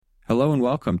Hello and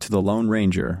welcome to The Lone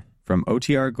Ranger from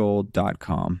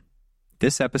OTRGold.com.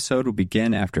 This episode will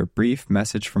begin after a brief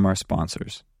message from our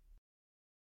sponsors.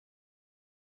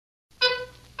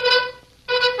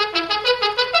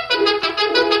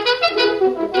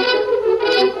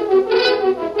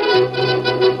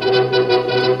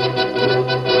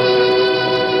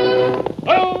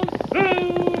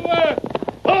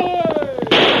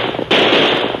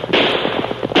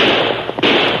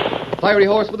 Fiery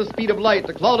horse with the speed of light,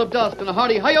 a cloud of dust, and a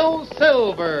hearty hi-yo,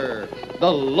 Silver,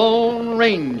 the Lone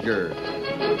Ranger.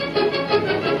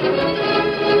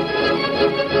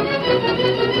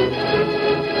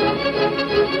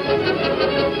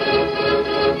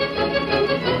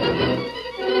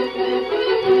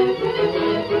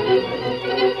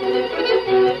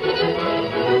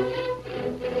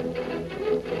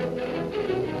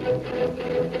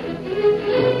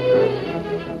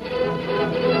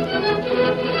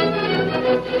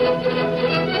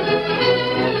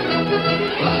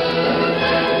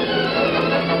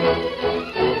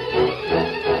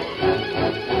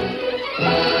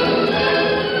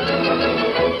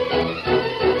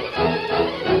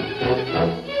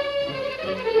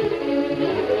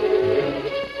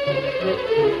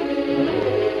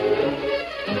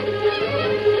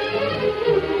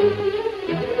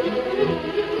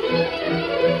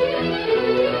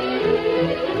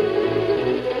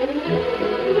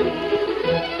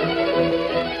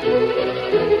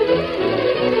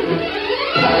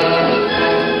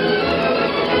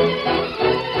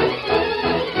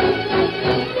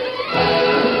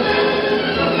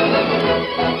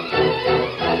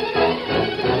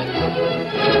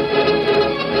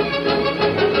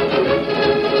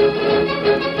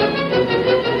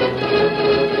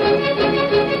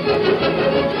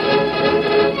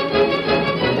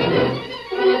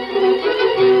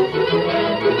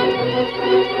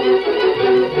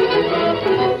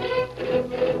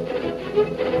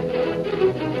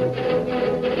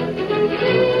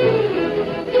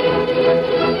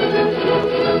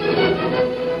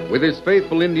 With his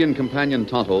faithful Indian companion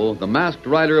Tonto, the masked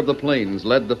rider of the plains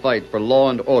led the fight for law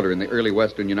and order in the early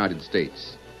western United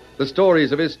States. The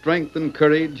stories of his strength and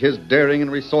courage, his daring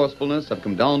and resourcefulness have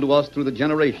come down to us through the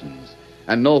generations,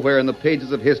 and nowhere in the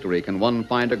pages of history can one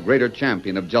find a greater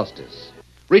champion of justice.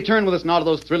 Return with us now to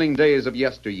those thrilling days of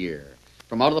yesteryear.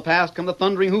 From out of the past come the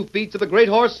thundering hoofbeats of the great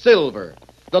horse Silver.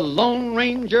 The Lone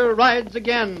Ranger rides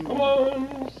again. Come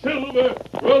on, Silver.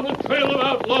 We're on the trail of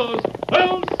outlaws.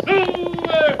 Hail,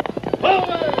 Silver!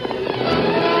 Away!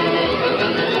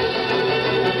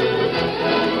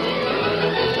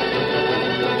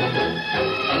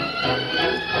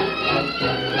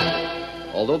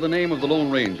 Although the name of the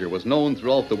Lone Ranger was known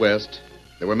throughout the West,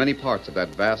 there were many parts of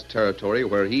that vast territory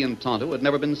where he and Tonto had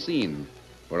never been seen,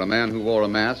 where a man who wore a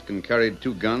mask and carried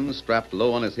two guns strapped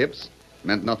low on his hips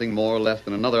meant nothing more or less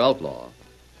than another outlaw.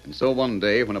 And so one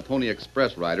day, when a Pony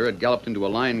Express rider had galloped into a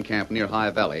line camp near High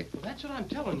Valley... Well, that's what I'm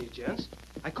telling you, gents.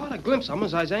 I caught a glimpse of them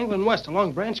as I was angling west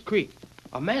along Branch Creek.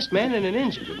 A masked man and an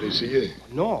Injun. Did they see you?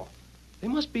 No. They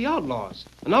must be outlaws.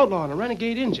 An outlaw and a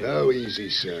renegade Injun. Now,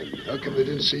 easy, son. How come they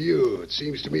didn't see you? It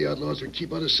seems to me outlaws would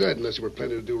keep out of sight unless they were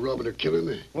planning to do robbing or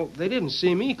killing. Well, they didn't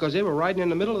see me because they were riding in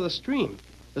the middle of the stream.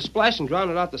 The splashing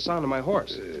drowned out the sound of my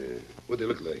horse. What'd they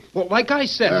look like? Well, like I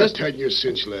said, Tighten your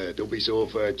cinch, lad. Don't be so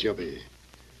far jumpy.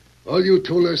 All you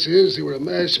told us is they were a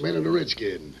masked man and a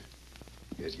redskin.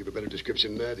 You guys give a better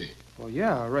description than that? Well,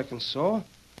 yeah, I reckon so.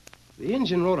 The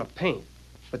Injun rode a paint,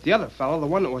 but the other fellow, the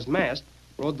one that was masked,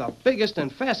 rode the biggest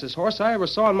and fastest horse I ever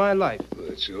saw in my life. Well,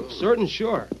 that's so? Certain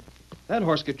sure. That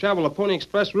horse could travel a Pony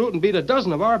Express route and beat a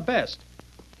dozen of our best.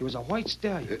 He was a white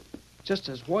stallion, just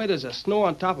as white as the snow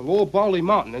on top of Old Baldy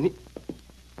Mountain, and he...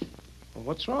 Well,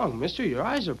 what's wrong, mister? Your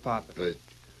eyes are popping.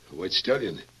 A white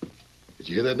stallion. Did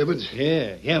you hear that, Nibbins?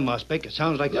 Yeah, Mossbeck. It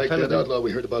sounds like the fellow... that outlaw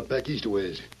we heard about back east a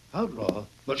ways. Outlaw?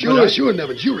 Sure,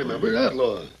 Nibbins. You remember.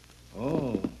 Outlaw.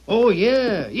 Oh,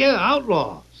 yeah,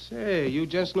 outlaw. Say, you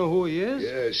gents know who he is?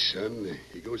 Yes, son.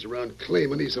 He goes around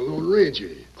claiming he's the Lone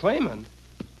Ranger. Claiming?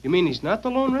 You mean he's not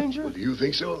the Lone Ranger? Well, do you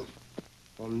think so?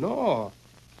 Well, no.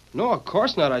 No, of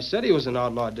course not. I said he was an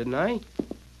outlaw, didn't I?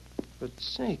 But,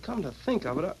 say, come to think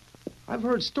of it, I've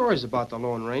heard stories about the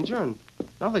Lone Ranger, and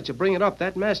now that you bring it up,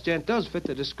 that masked gent does fit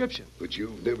the description. But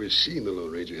you've never seen the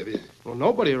Lone Ranger, have you? Well,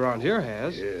 nobody around here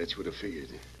has. Yeah, that's what I figured.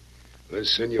 Well,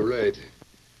 son, you're right.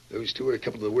 Those two are a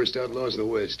couple of the worst outlaws in the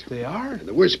West. They are? And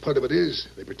the worst part of it is,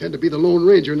 they pretend to be the Lone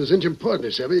Ranger and his Injun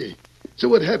partner, savvy? So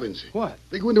what happens? What?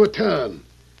 They go into a town.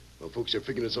 Well, folks are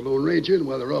figuring it's a Lone Ranger, and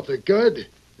while they're off their guard,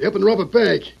 they up and rob a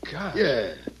bank. God.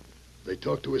 Yeah. They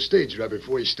talk to a stage driver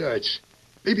before he starts.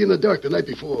 Maybe in the dark the night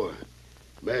before.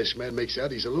 Masked man makes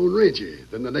out he's a Lone Ranger.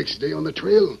 Then the next day on the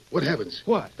trail, what happens?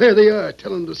 What? There they are,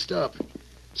 telling him to stop.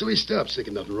 So he stops,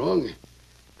 thinking nothing wrong.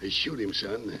 They shoot him,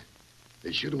 son.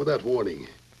 They shoot him without warning.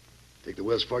 Take the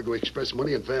Wells Fargo Express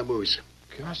money and vamoose.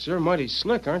 Gosh, they're mighty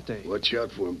slick, aren't they? Watch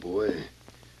out for him, boy.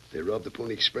 They robbed the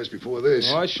Pony Express before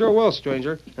this. Oh, I sure will,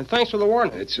 stranger. And thanks for the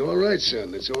warning. It's all right,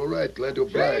 son. It's all right. Glad to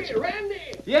oblige. Hey, Randy!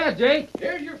 Yeah, Jake.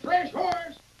 Here's your fresh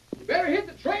horse. You better hit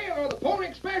the trail or the Pony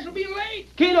Express will be late.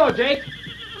 Keno, Jake.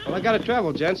 Well, I gotta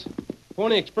travel, gents.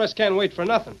 Pony Express can't wait for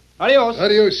nothing. Adios.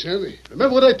 Adios, son.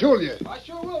 Remember what I told you. I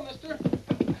sure will, mister.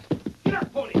 Get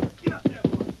up, Pony. Get up there,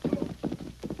 boy.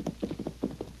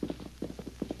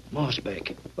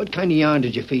 Mossback, what kind of yarn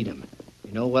did you feed him?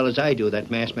 You know well as I do that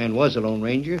masked man was a Lone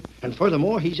Ranger, and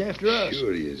furthermore, he's after us.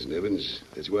 Sure he is, Nevins.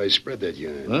 That's why I spread that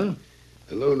yarn. Huh?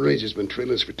 The Lone Ranger's been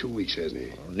trailing us for 2 weeks, hasn't he?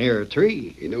 Well, nearer 3.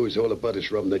 He knows all about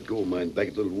us robbing that gold mine back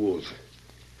at Little Wolf.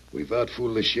 We've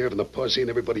outfooled the sheriff and the posse and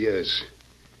everybody else.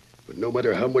 But no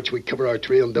matter how much we cover our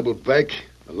trail and double back,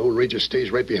 the Lone Ranger stays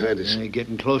right behind us.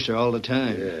 Getting closer all the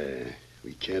time. Yeah,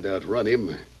 we can't outrun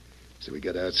him, so we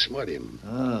gotta outsmart him.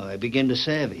 Oh, I begin to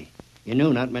savvy. You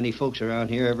knew not many folks around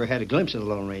here ever had a glimpse of the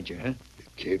Lone Ranger, huh?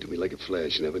 It came to me like a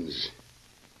flash, Nevins.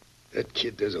 That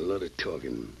kid does a lot of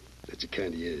talking. That's the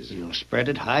kind he is. You'll spread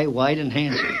it high, wide, and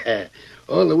handsome.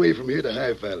 All the way from here to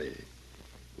High Valley.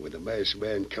 When the masked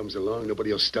man comes along,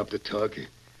 nobody will stop to talk.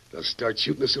 They'll start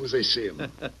shooting as soon as they see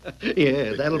him.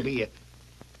 Yeah, that'll be it.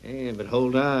 Yeah, but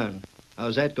hold on.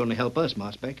 How's that going to help us,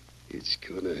 Mossback? It's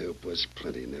going to help us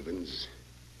plenty, Nevins.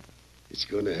 It's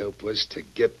going to help us to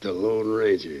get the Lone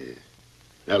Ranger.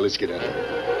 Now, let's get out of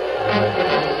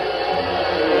here.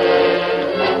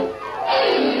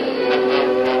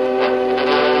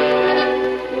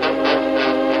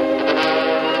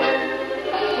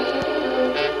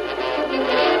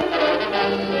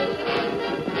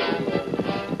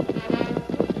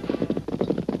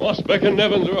 Mossback and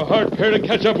Nevins are a hard pair to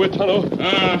catch up with, Tonto.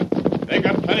 They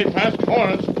got plenty fast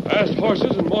horses. Fast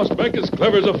horses, and Mossback as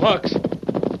clever as a fox.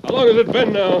 How long has it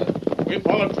been now? We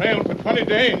followed trail for 20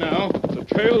 days now. The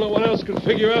trail no one else could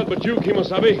figure out but you,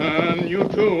 Kimosabe. And you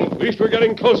too. At least we're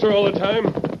getting closer all the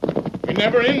time. We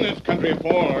never in this country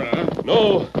before, huh?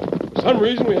 No. For some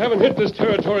reason, we haven't hit this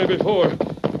territory before.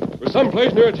 We're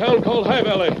someplace near a town called High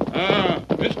Valley.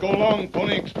 Let's go along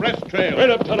Pony Express Trail. Right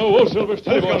up, Tonto. Whoa, Silver.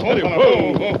 Steady, boy, steady.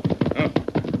 Whoa.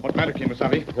 What matter,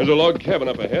 Kimasabi? There's a log cabin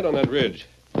up ahead on that ridge.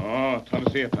 Oh, time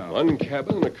to see it now. One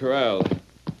cabin and a corral.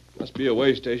 Must be a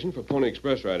way station for Pony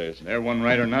Express riders. There one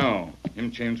rider now.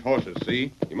 Him change horses,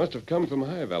 see? He must have come from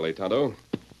High Valley, Tonto.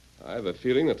 I have a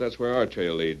feeling that that's where our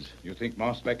trail leads. You think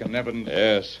Mossback and Nevins...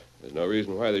 Yes. There's no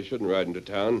reason why they shouldn't ride into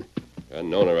town. They're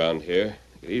unknown around here.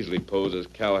 They could easily pose as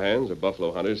cowhands or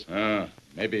buffalo hunters.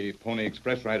 Maybe Pony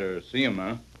Express riders see him,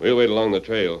 huh? We'll wait along the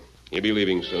trail. He'll be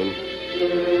leaving soon.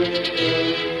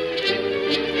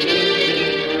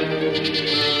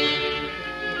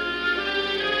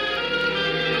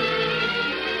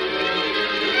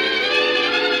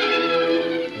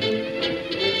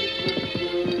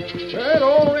 Right,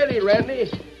 all ready,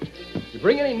 Randy. You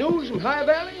bring any news from High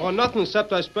Valley? Oh, nothing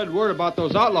except I spread word about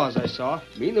those outlaws I saw.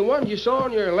 Mean the ones you saw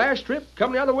on your last trip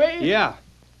coming the other way? Yeah.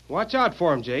 Watch out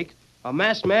for 'em, Jake. A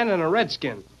masked man and a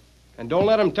redskin. And don't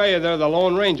let 'em tell you they're the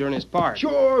Lone Ranger in his part.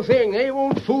 Sure thing. They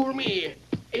won't fool me.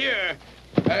 Here,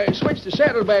 switch the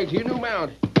saddlebag to your new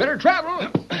mount. Better travel.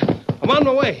 I'm on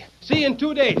my way. See you in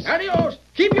 2 days. Adios.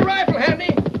 Keep your rifle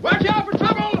handy. Watch out for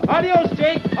trouble. Adios,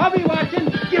 Jake. I'll be watching.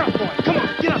 Get up, boy. Come on,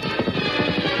 get up.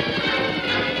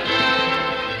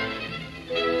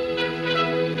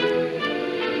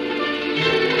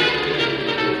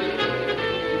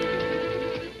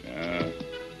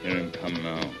 Hear him come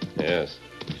now. Yes.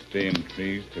 Stay in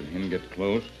trees till him get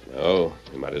close. Oh,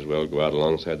 we might as well go out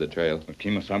alongside the trail. But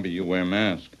Kimasabi, you wear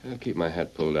mask. I'll keep my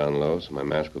hat pulled down low so my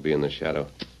mask will be in the shadow.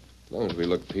 As long as we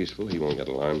look peaceful, he won't get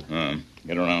alarmed.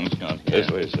 Get around, Scout. This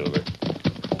way, Silver.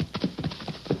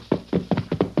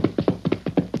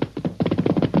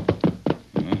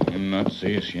 Him not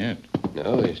see us yet.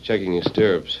 No, he's checking his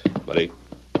stirrups. Buddy,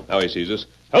 now he sees us.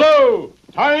 Hello!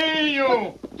 Tie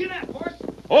you! Get that horse.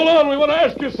 Hold on, we want to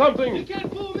ask you something. You can't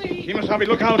fool me. Kimasabi,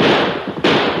 look out!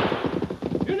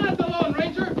 You're not the Lone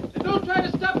Ranger. And don't try to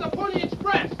stop the Pony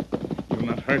Express. You're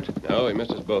not hurt. No, he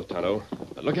missed us both, Tonto.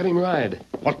 But look at him ride.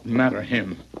 What matter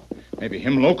him? Maybe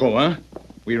him loco, huh?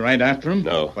 We ride after him?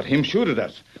 No. But him shoot at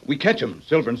us. We catch him.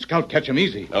 Silver and Scout catch him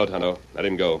easy. No, Tonto. Let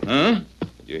him go. Huh?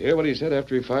 Did you hear what he said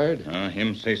after he fired?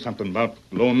 Him say something about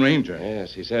Lone Ranger.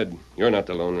 Yes, he said, you're not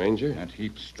the Lone Ranger. That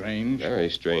heap's strange. Very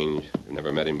strange. I've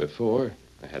never met him before.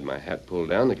 I had my hat pulled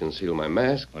down to conceal my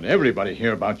mask. But everybody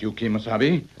hear about you,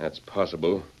 Kimasabi. That's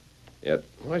possible. Yet,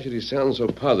 why should he sound so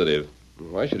positive?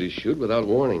 Why should he shoot without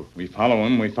warning? We follow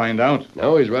him, we find out.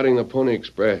 Now he's riding the Pony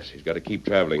Express. He's got to keep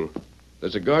traveling.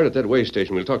 There's a guard at that way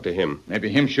station. We'll talk to him. Maybe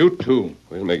him shoot, too.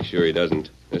 We'll make sure he doesn't.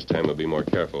 This time we'll be more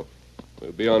careful.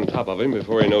 We'll be on top of him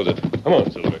before he knows it. Come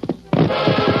on, Silver.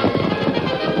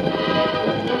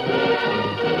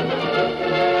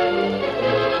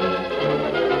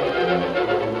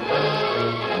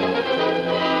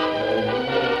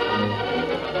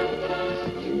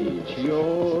 It's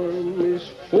your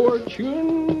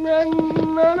misfortune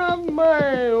and none of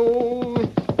my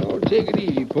own. Oh, take it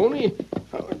easy, Pony.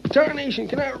 How tarnation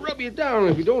can I rub you down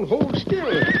if you don't hold still?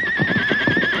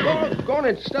 Go on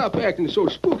and stop acting so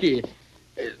spooky.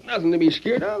 There's nothing to be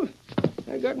scared of.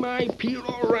 I got my eye peeled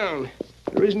all around.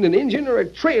 There isn't an Injun or a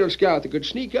trail scout that could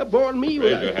sneak up on me.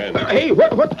 Raise your hand. Hey,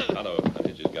 what? Tonto,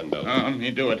 unhitch his gun belt. Let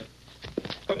me do it.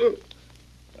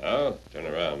 Now, turn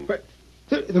around. But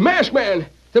the masked man.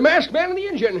 The masked man and the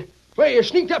Injun. Why, you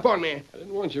sneaked up on me. I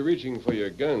didn't want you reaching for your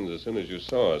guns as soon as you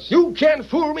saw us. You can't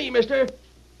fool me, mister.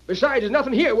 Besides, there's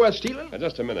nothing here worth stealing. Now,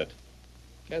 just a minute.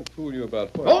 Can't fool you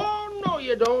about what? Oh, no,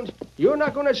 you don't. You're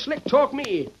not going to slick talk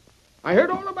me. I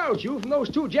heard all about you from those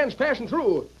two gents passing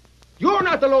through. You're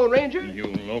not the Lone Ranger. You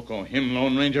loco, him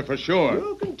Lone Ranger for sure.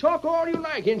 You can talk all you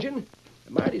like, Injun.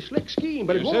 A mighty slick scheme,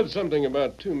 but you it said won't... something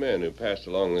about two men who passed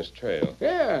along this trail.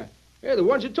 Yeah, the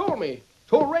ones that told me.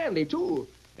 Told Randy, too.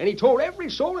 And he told every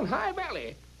soul in High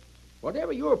Valley.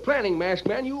 Whatever you're planning, Masked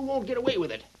Man, you won't get away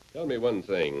with it. Tell me one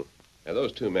thing. Now,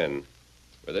 those two men,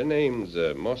 were their names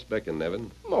Mossbeck and Nevin?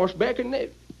 Mossbeck and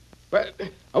Nevin. But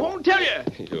I won't tell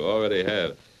you. You already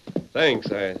have.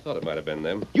 Thanks. I thought it might have been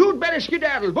them. You'd better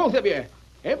skedaddle, both of you.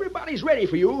 Everybody's ready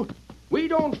for you. We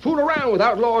don't fool around with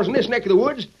outlaws in this neck of the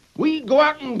woods. We go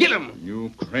out and get 'em.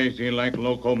 You crazy like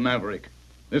loco maverick.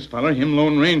 This feller, him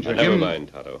Lone Ranger. Never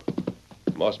mind, Tonto.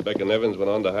 Mossbeck and Evans went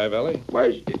on to High Valley?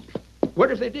 Why, what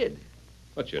if they did?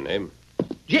 What's your name?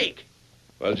 Jake.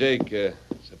 Well, Jake,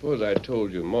 suppose I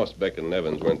told you Mossbeck and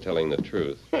Evans weren't telling the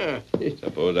truth.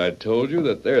 Suppose I told you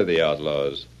that they're the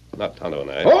outlaws, not Tonto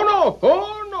and I.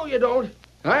 Oh, no, you don't.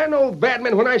 I know bad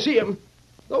men when I see 'em.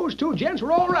 Those two gents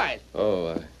were all right.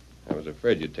 Oh, I was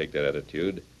afraid you'd take that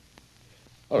attitude.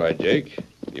 All right, Jake,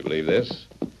 you believe this?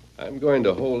 I'm going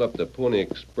to hold up the Pony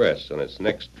Express on its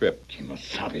next trip.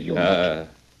 How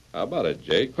about it,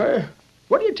 Jake?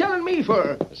 What are you telling me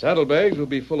for? The saddlebags will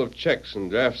be full of checks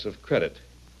and drafts of credit.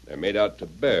 They're made out to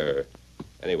bear.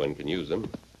 Anyone can use them.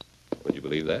 Would you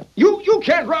believe that? You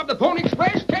can't rob the Pony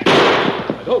Express, can you?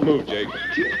 Now, don't move, Jake. Of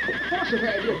course it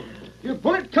has. Your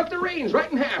bullet cut the reins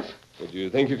right in half. Would you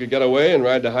think you could get away and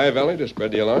ride to High Valley to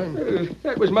spread the alarm?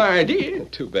 That was my idea.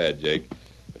 Too bad, Jake.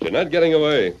 But you're not getting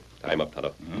away. Tie him up,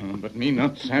 Tonto. But me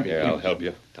not savvy. Here, I'll help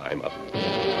you. Tie him up.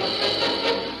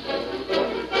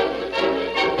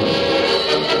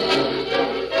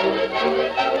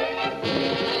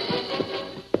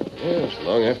 Yes,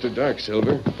 long after dark,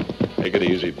 Silver. Take it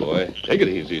easy, boy. Take it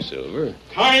easy, Silver.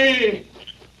 Hi,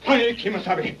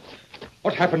 Kimasabi.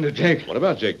 What happened to Jake? What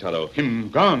about Jake, Tonto?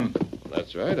 Him gone.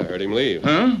 That's right. I heard him leave.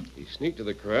 Huh? He sneaked to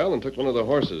the corral and took one of the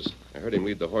horses. I heard him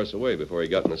lead the horse away before he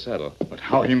got in the saddle. But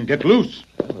how him get loose?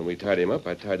 Well, when we tied him up,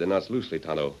 I tied the knots loosely,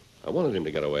 Tonto. I wanted him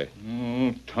to get away.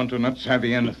 Oh, Tonto not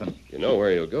savvy anything. You know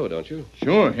where he'll go, don't you?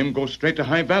 Sure, him go straight to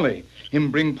High Valley. Him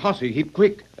bring posse heap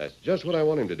quick. That's just what I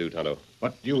want him to do, Tonto.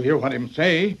 But you hear what him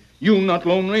say. You not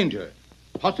Lone Ranger.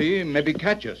 Posse maybe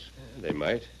catch us. They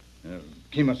might.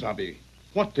 Kimasabi,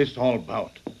 what this all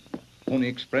about? Pony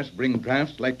Express bring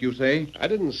drafts like you say? I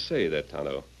didn't say that,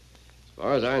 Tonto. As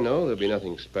far as I know, there'll be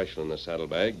nothing special in the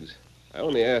saddlebags. I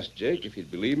only asked Jake if he'd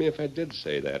believe me if I did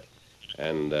say that.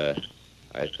 And,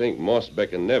 I think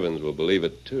Mossbeck and Nevins will believe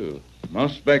it, too.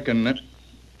 Mossbeck and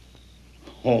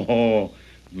Oh,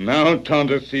 now,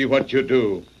 Tonto, see what you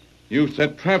do. You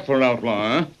set trap for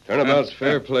outlaw, huh? Turnabout's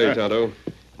fair play, Tonto.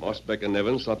 Mossbeck and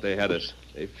Nevins thought they had us.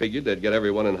 They figured they'd get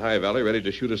everyone in High Valley ready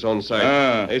to shoot us on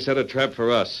sight. They set a trap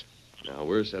for us. Now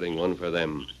we're setting one for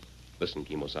them. Listen,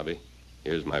 Kimosabe.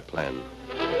 Here's my plan.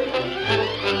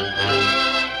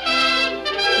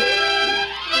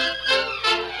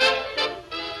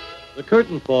 The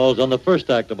curtain falls on the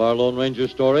first act of our Lone Ranger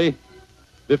story.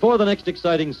 Before the next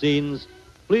exciting scenes,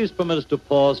 please permit us to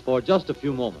pause for just a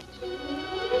few moments.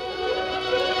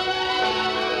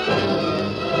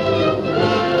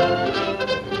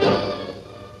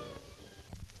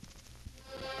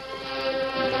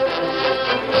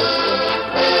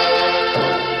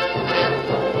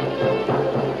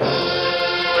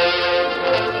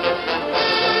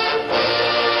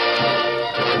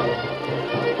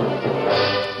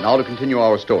 Now to continue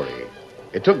our story.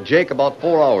 It took Jake about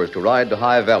 4 hours to ride to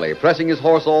High Valley, pressing his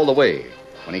horse all the way.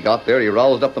 When he got there, he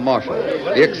roused up the marshal.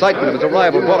 The excitement of his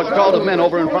arrival brought a crowd of men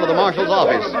over in front of the marshal's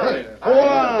office.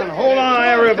 Hold on,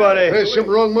 everybody. There's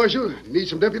something wrong, Marshal. Need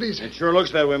some deputies? It sure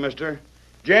looks that way, mister.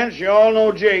 Gents, you all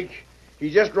know Jake. He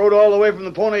just rode all the way from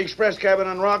the Pony Express cabin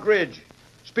on Rock Ridge.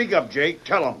 Speak up, Jake.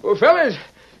 Tell him. Well, fellas,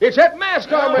 it's that masked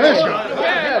hombre.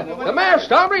 Yeah, the masked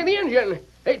hombre and the Indian.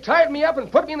 They tied me up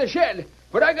and put me in the shed.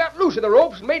 But I got loose of the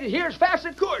ropes and made it here as fast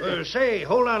as it could. Say,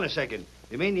 hold on a second.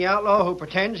 You mean the outlaw who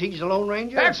pretends he's the Lone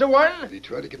Ranger? That's the one. Did he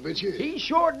try to convince you? He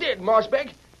sure did,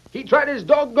 Mossbeck. He tried his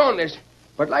doggonedest.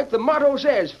 But like the motto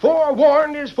says,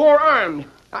 forewarned is forearmed.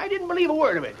 I didn't believe a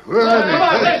word of it.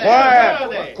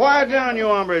 Quiet down, you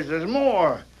hombres. There's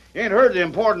more. You ain't heard the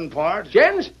important part.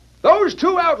 Gents, those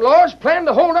two outlaws plan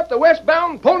to hold up the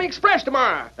westbound Pony Express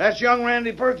tomorrow. That's young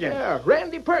Randy Perkins. Yeah,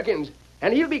 Randy Perkins.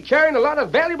 And he'll be carrying a lot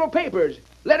of valuable papers,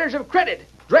 letters of credit,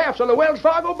 drafts on the Wells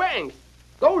Fargo Bank.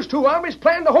 Those two hombres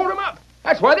plan to hold him up.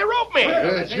 That's why they roped me.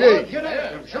 Jake.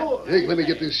 Jake, let me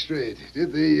get this straight.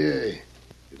 Did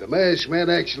the masked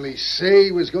man actually say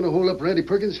he was going to hold up Randy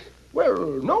Perkins? Well,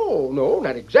 no,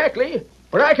 not exactly.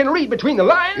 But I can read between the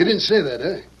lines. He didn't say that,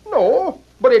 eh? No,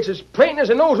 but it's as plain as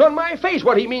the nose on my face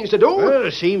what he means to do. Well,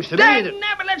 it seems to me that...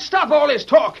 Nabbit, let's stop all this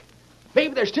talk.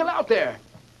 Maybe they're still out there.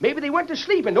 Maybe they went to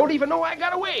sleep and don't even know I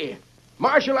got away.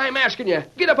 Marshal, I'm asking you,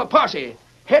 get up a posse.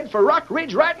 Head for Rock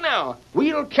Ridge right now.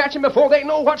 We'll catch them before they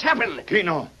know what's happened.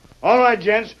 Keno. All right,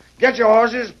 gents. Get your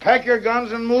horses, pack your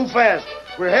guns, and move fast.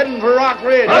 We're heading for Rock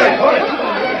Ridge.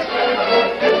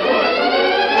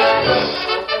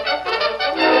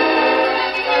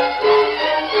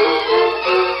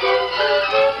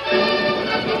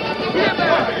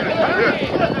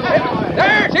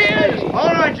 There it is!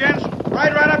 All right, gents.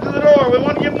 Right up to the door. We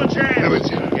want to give them a chance. Evans.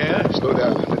 Yeah? Slow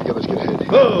down. Let the others get ahead.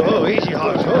 Oh, easy,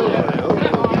 Hogs.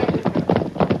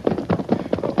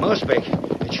 Mossbeck,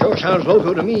 it sure sounds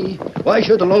loco to me. Why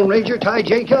should the Lone Ranger tie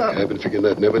Jake up? I've been figuring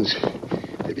that, Evans.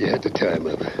 Maybe you had to tie him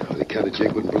up. On account of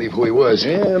Jake wouldn't believe who he was.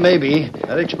 Yeah, maybe.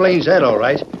 That explains that, all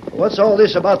right. What's all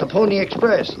this about the Pony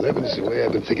Express? Evans, the way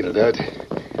I've been thinking it out,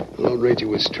 the Lone Ranger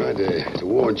was trying to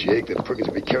warn Jake that Perkins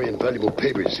would be carrying valuable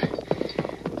papers.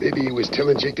 Maybe he was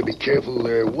telling Jake to be careful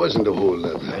there wasn't a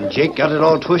holdup. And Jake got it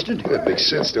all twisted? That makes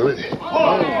sense, don't it?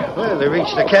 Well, they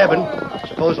reached the cabin.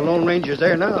 Suppose the Lone Ranger's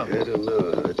there now. I don't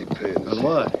know. That depends. On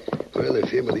what? Well, if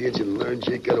him or the engine learned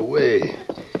Jake got away,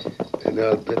 then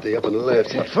I'll bet they up and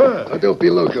left. What for? Oh, don't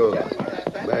be loco.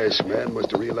 The masked man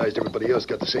must have realized everybody else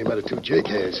got the same attitude Jake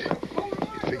has.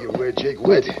 He'd figure where Jake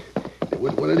went. They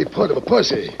wouldn't want any part of a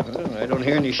posse. Well, I don't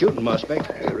hear any shooting, Mossbeck.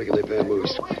 I reckon they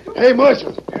vamoosed. Hey,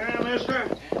 Marshal. Yeah,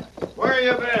 mister? Where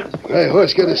you been? My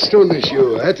horse got a stone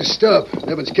issue. I had to stop.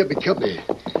 Evans kept me company.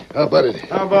 How about it?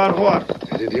 How about what?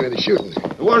 I didn't hear any shooting.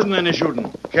 There wasn't any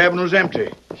shooting. Cabin was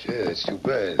empty. Sure, that's too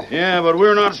bad. Yeah, but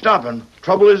we're not stopping.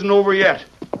 Trouble isn't over yet.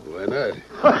 Why not?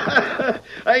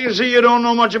 I can see you don't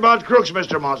know much about crooks,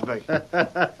 Mr. Mossbeck.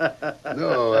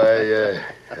 No,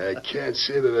 I can't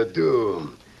say that I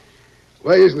do.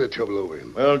 Why isn't there trouble over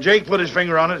him? Well, Jake put his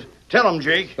finger on it. Tell him,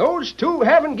 Jake. Those two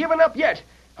haven't given up yet.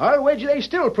 I'll wager they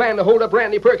still plan to hold up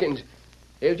Randy Perkins.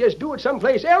 They'll just do it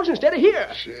someplace else instead of here.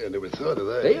 Sure, I never thought of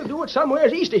that. They'll do it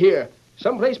somewhere east of here.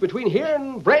 Someplace between here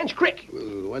and Branch Creek.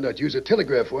 Well, why not use the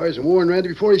telegraph wires and warn Randy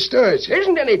before he starts? There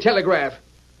isn't any telegraph.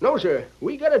 No, sir.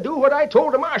 We gotta do what I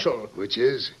told the marshal. Which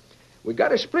is? We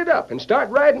gotta split up and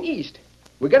start riding east.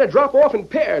 We gotta drop off in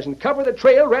pairs and cover the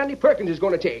trail Randy Perkins is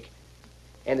gonna take.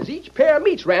 And as each pair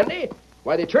meets Randy,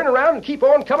 why, they turn around and keep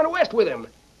on coming west with him.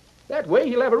 That way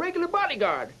he'll have a regular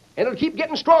bodyguard, and it'll keep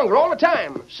getting stronger all the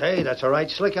time. Say, that's a right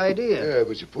slick idea. Yeah,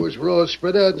 but suppose we're all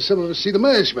spread out and some of us see the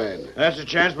masked man. That's a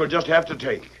chance we'll just have to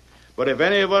take. But if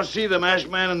any of us see the masked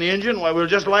man and the engine, why, we'll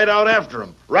just light out after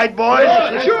him. Right, boys?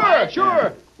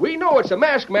 Sure. We know it's the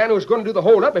masked man who's going to do the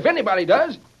hold-up, if anybody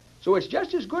does. So it's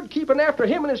just as good keeping after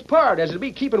him and his pard as it'll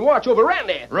be keeping watch over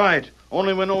Randy. Right.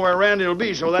 Only we know where Randy will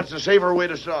be, so that's the safer way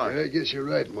to start. I guess you're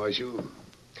right, Marshal.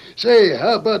 Say,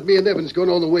 how about me and Evans going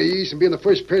all the way east and being the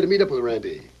first pair to meet up with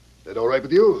Randy? That all right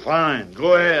with you? Fine.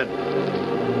 Go ahead.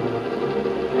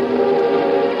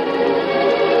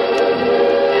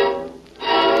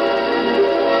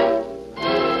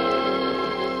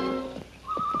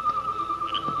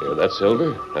 Here, that's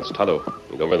Silver. That's Tonto.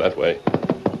 We go over that way.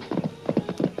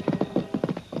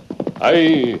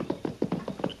 Aye.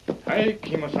 Hi,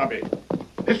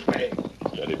 Kimosabe. This way.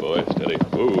 Steady, boy. Steady.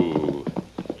 Ooh.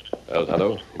 Well,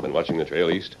 Tonto, you've been watching the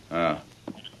trail east?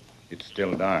 It's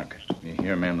still dark. We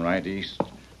hear men ride east,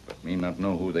 but Me not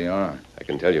know who they are. I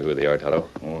can tell you who they are, Tonto.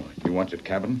 Oh, you watch at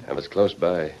cabin? I was close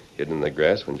by, hidden in the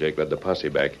grass when Jake led the posse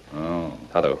back. Oh.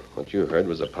 Tonto, what you heard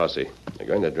was a posse. They're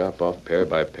going to drop off pair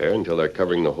by pair until they're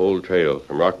covering the whole trail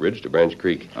from Rock Ridge to Branch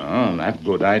Creek. Oh, that's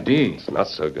good idea. It's not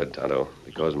so good, Tonto,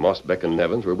 because Mossbeck and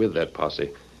Nevins were with that posse.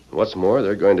 And what's more,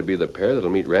 they're going to be the pair that'll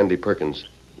meet Randy Perkins.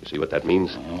 You see what that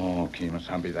means? Oh,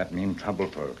 Kemosabe, that means trouble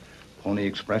for Pony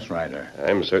Express rider.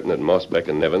 I'm certain that Mossbeck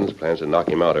and Nevins plans to knock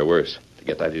him out or worse, to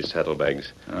get at his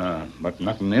saddlebags. But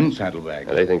nothing in saddlebags.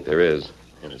 And they think there is,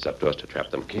 and it's up to us to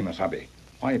trap them. Kemosabe,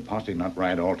 why posse not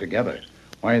ride all together?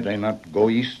 Why they not go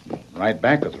east and ride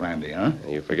back with Randy, huh?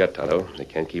 You forget, Tonto. They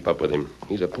can't keep up with him.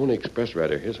 He's a Pony Express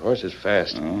rider. His horse is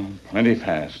fast. Oh, plenty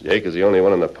fast. Jake is the only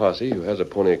one in the posse who has a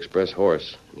Pony Express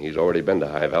horse. He's already been to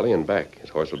High Valley and back. His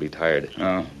horse will be tired.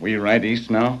 We ride east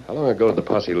now? How long ago did the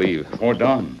posse leave? Before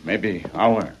dawn. Maybe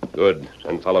hour. Good.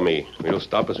 Then follow me. We'll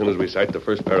stop as soon as we sight the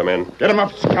first pair of men. Get him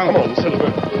up, Scout. Come on,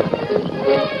 Silver.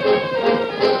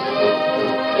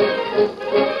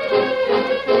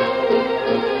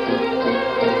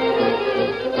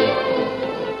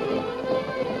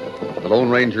 The Lone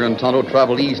Ranger and Tonto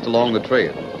traveled east along the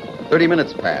trail. 30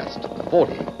 minutes passed.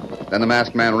 40. Then the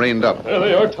masked man reined up. There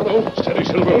they are, Tonto. Steady,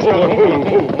 Silver.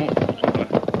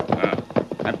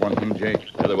 That one, him,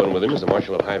 Jake. The other one with him is the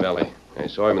marshal of High Valley. I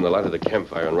saw him in the light of the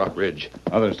campfire on Rock Ridge.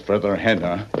 Others further ahead,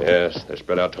 huh? Yes, they're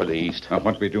spread out toward the east.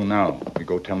 What we do now? We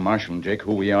go tell Marshal and Jake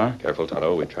who we are? Careful,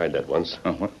 Tonto. We tried that once.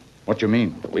 What you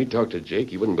mean? When we talked to Jake,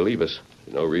 he wouldn't believe us.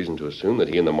 There's no reason to assume that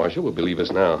he and the marshal will believe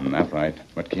us now. That's right.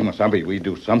 But Kemosabe, we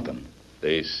do something.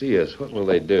 They see us. What will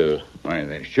they do? Why,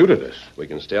 they shoot at us. We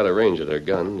can stay out of range of their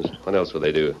guns. What else will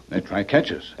they do? They try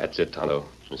catch us. That's it, Tonto.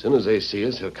 As soon as they see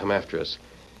us, they'll come after us.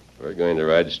 We're going to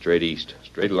ride straight east,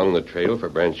 straight along the trail for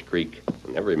Branch Creek.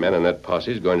 And every man in that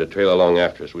posse is going to trail along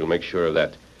after us. We'll make sure of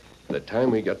that. By the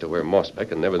time we get to where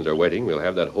Mossbeck and Nevins are waiting, we'll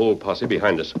have that whole posse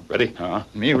behind us. Ready?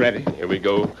 Me ready. Here we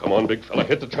go. Come on, big fella.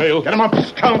 Hit the trail. Get him up,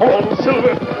 Scout. Come on,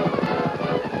 Silver.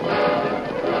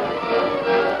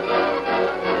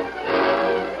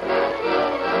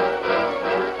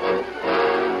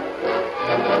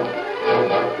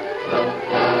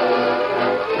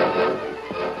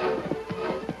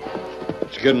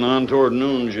 Getting on toward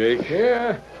noon, Jake.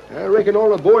 Yeah, I reckon all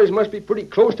the boys must be pretty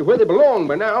close to where they belong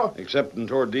by now. Excepting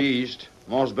toward the east.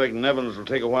 Mossbeck and Evans will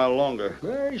take a while longer.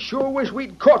 I sure wish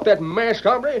we'd caught that masked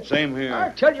hombre. Same here.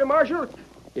 I tell you, Marshal,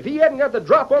 if he hadn't got the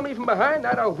drop on me from behind,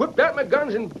 I'd have whipped out my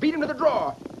guns and beat him to the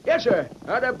draw. Yes, sir.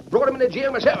 I'd have brought him into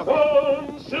jail myself.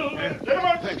 One, Silver. Get him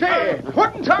up. Hey,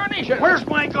 what in tarnation? Where's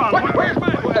my gun? Where's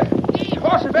my... He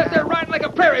horse is back there riding like a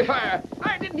prairie fire.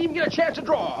 I didn't even get a chance to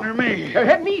draw. Near me. They're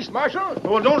heading east, Marshal.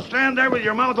 Well, don't stand there with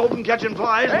your mouth open catching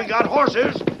flies. We got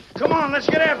horses. Come on, let's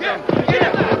get after them. Get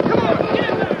in there. Come on, get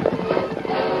in there.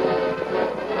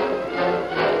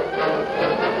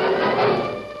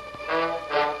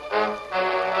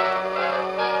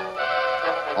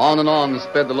 On and on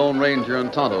sped the Lone Ranger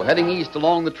and Tonto, heading east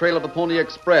along the trail of the Pony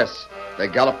Express. They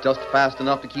galloped just fast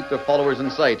enough to keep their followers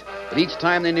in sight, but each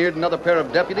time they neared another pair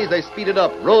of deputies, they speeded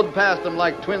up, rode past them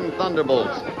like twin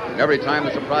thunderbolts. And every time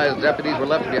the surprised deputies were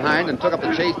left behind and took up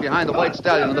the chase behind the white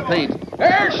stallion in the paint.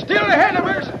 They're still ahead of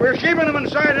us. We're keeping them in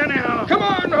sight anyhow. Come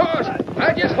on, horse.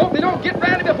 I just hope they don't get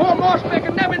Randy before Mossbeck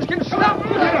and Nevins can stop them.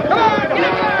 Come on, get in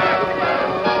there.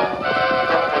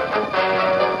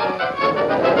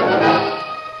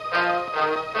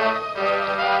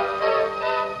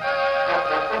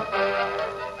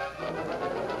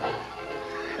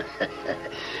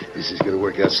 This is going to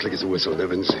work out slick as a whistle,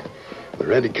 Evans. When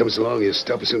Randy comes along, he'll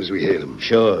stop as soon as we hail him.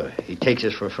 Sure. He takes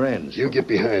us for friends. You get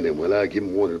behind him while I give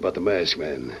him warning about the masked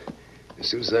man. As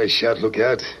soon as I shout, look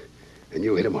out, and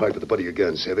you hit him hard with the butt of your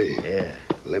gun, savvy? Yeah.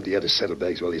 We'll empty out his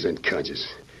saddlebags while he's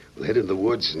unconscious. We'll head into the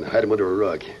woods and hide him under a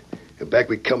rock. And back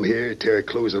we come here, tear our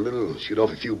clothes a little, shoot off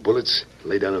a few bullets,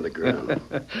 lay down on the ground.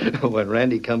 When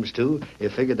Randy comes to, he'll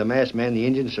figure the masked man and the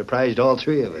Indian surprised all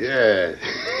three of us. Yeah.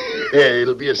 Yeah,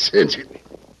 it'll be a cinch.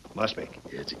 Mossbeck.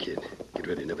 Yeah, it's a kid. Get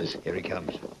ready, Nevins. Here he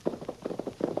comes.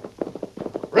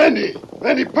 Randy!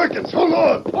 Randy Perkins, hold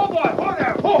on! Oh, boy, hold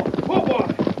there. Oh, boy.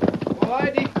 Well, I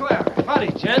declare.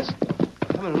 Howdy, gents.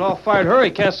 I'm in an all-fired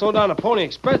hurry. Can't slow down a Pony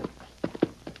Express.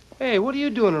 Hey, what are you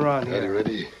doing around Howdy, here?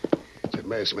 Randy. It's that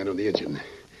masked man on the engine.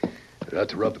 They're out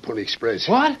to rob the Pony Express.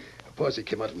 What? A posse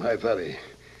came out from High Valley.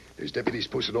 There's deputies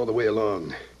posted all the way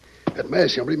along. That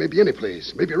masked hombre may be any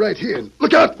place. Maybe right here.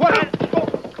 Look out! What? Oh.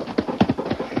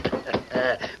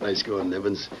 Nice going,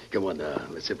 Evans. Come on now.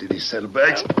 Let's empty these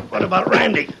saddlebags. What about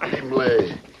Randy? Leave him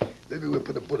lay. Maybe we'll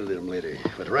put a bullet in him later.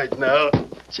 But right now,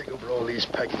 check over all these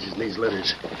packages and these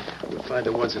letters. We'll find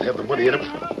the ones that have the money in them.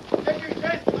 Take your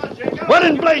chance, What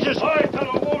in blazes? Hi,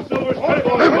 Tonto. Whoa, Silver.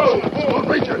 Lone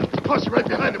Ranger, posse right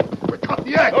behind him. We're caught in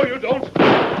the act. No, you don't.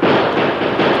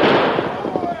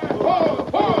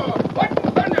 What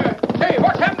in thunder? Hey,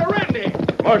 what's happened to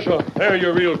Randy? Marshal, they're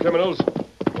your real criminals.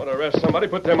 Want to arrest somebody,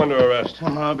 put them under arrest.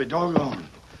 Well, I'll be doggone.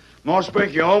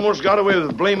 Mossbeck, you almost got away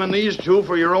with blaming these two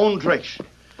for your own tricks.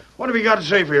 What have you got to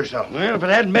say for yourself? Well, if it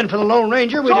hadn't been for the Lone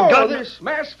Ranger, we'd have So, got this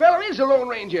masked fella is the Lone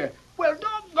Ranger. Well,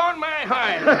 doggone my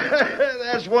hide.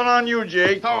 That's one on you,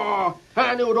 Jake. Oh,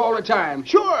 I knew it all the time.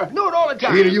 Sure, knew it all the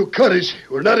time. Either you cutters.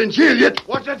 We're not in jail yet.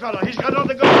 Watch that fella. He's got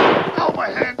another gun. Ow, my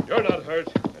hand. You're not hurt.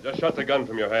 I just shot the gun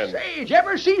from your hand. Say, did you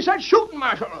ever see such shooting,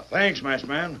 Marshal? Thanks, masked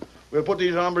man. We'll put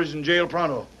these hombres in jail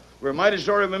pronto. We're mighty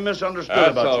sorry we misunderstood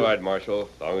That's about all you. right, Marshal,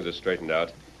 as long as it's straightened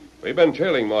out. We've been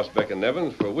trailing Mossbeck and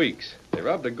Nevins for weeks. They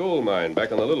robbed a gold mine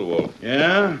back on the Little Wolf.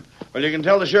 Yeah? Well, you can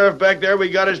tell the sheriff back there we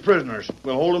got his prisoners.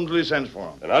 We'll hold him till he sends for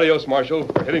them. And adios, Marshal.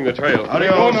 We're hitting the trail.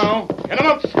 Adios. Go now. Get him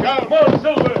up, Scout. Come on,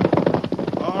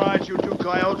 Silver. All right, you two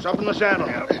coyotes, up in the saddle.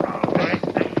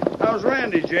 How's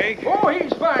Randy, Jake? Oh,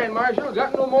 he's fine, Marshal.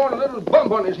 Got no more than a little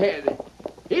bump on his head.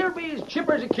 He'll be as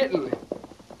chipper as a kitten.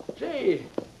 Say,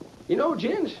 you know,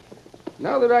 gents,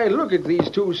 now that I look at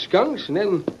these two skunks and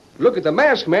then look at the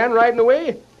masked man riding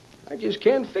away, I just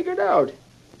can't figure it out.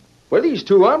 Well, these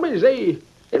two hombres, they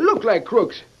look like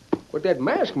crooks. But that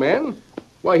masked man,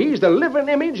 why, he's the living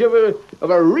image of a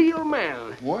real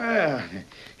man. Well,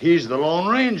 he's the Lone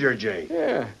Ranger, Jake.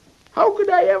 Yeah. How could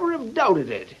I ever have doubted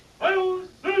it? Hi-yo,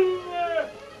 Silver!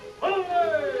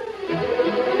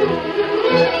 Away!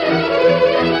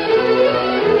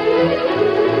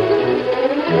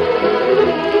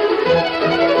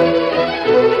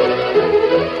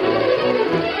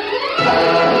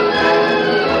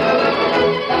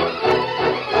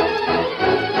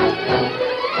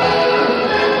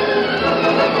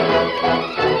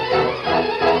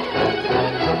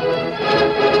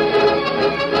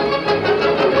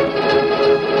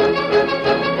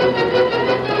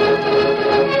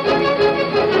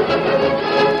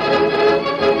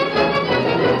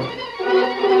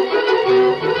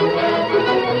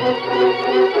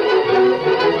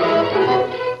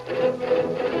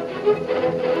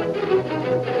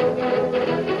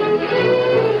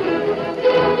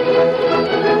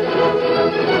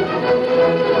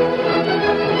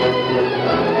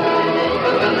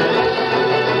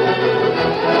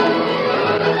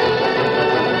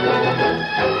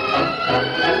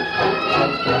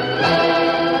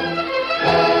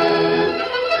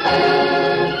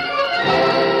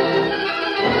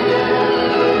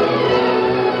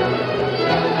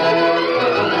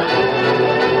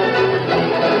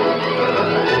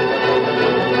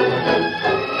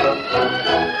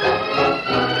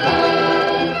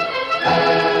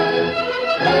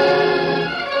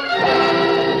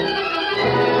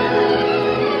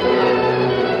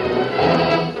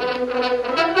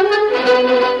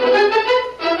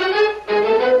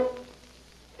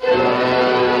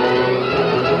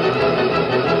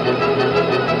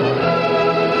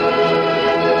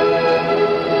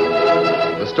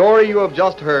 The story you have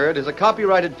just heard is a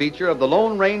copyrighted feature of the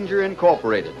Lone Ranger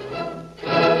Incorporated.